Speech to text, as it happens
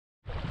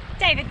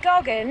David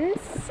Goggins.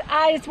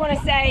 I just want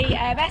to say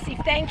a massive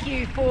thank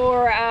you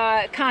for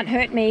Can't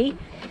Hurt Me.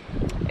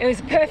 It was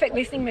perfect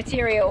listening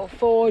material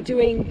for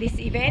doing this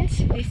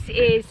event. This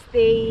is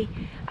the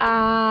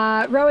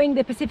rowing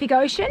the Pacific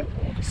Ocean,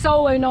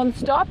 solo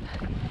non-stop,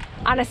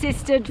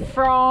 unassisted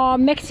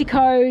from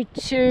Mexico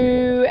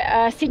to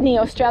Sydney,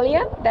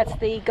 Australia. That's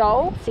the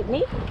goal,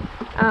 Sydney,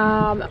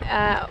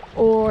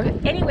 or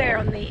anywhere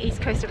on the east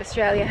coast of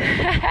Australia.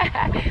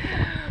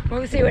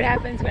 We'll see what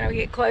happens when we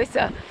get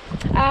closer.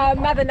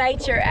 Mother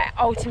Nature,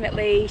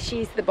 ultimately,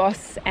 she's the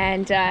boss,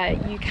 and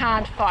you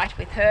can't fight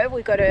with her.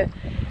 We've got to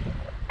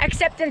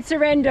accept and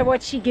surrender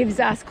what she gives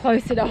us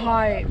closer to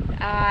home.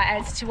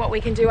 As to what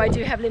we can do, I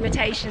do have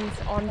limitations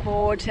on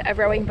board a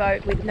rowing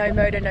boat with no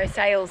motor, no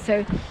sails.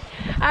 So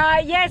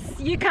yes,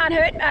 Can't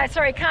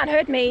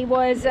Hurt Me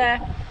was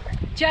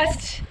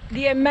just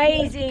the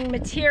amazing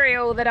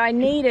material that I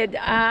needed.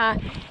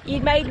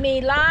 It made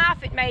me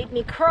laugh, it made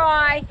me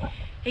cry,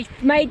 it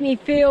made me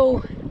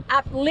feel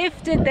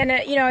uplifted, then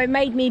it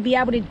made me be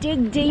able to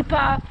dig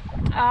deeper.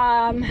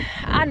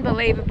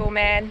 Unbelievable,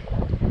 man.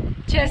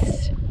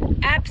 Just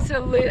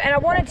absolute. And I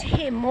wanted to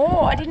hear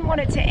more. I didn't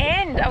want it to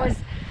end. I was,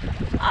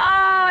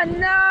 oh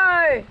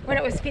no, when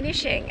it was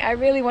finishing I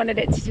really wanted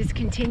it to just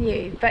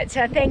continue. But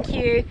thank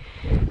you.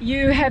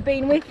 You have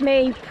been with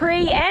me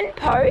pre and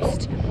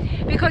post,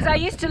 because I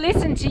used to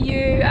listen to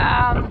you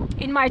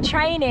in my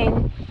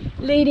training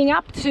leading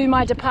up to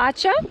my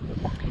departure,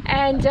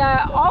 and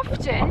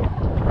often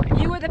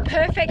you were the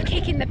perfect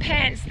kick in the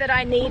pants that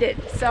I needed.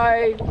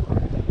 So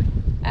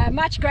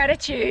much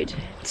gratitude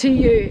to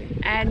you,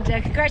 and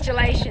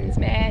congratulations,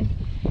 man.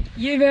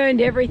 You've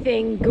earned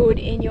everything good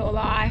in your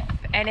life,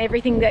 and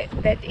everything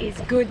that is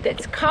good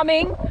that's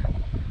coming.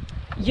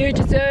 You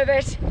deserve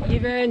it,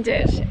 you've earned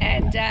it,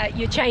 and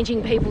you're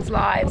changing people's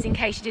lives. In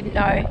case you didn't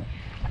know,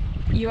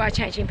 you are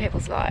changing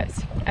people's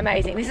lives.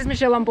 Amazing. This is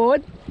Michelle on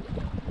board.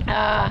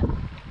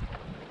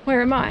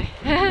 Where am I?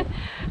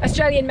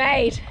 Australian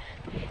made,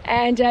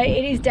 and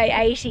it is day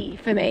 80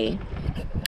 for me.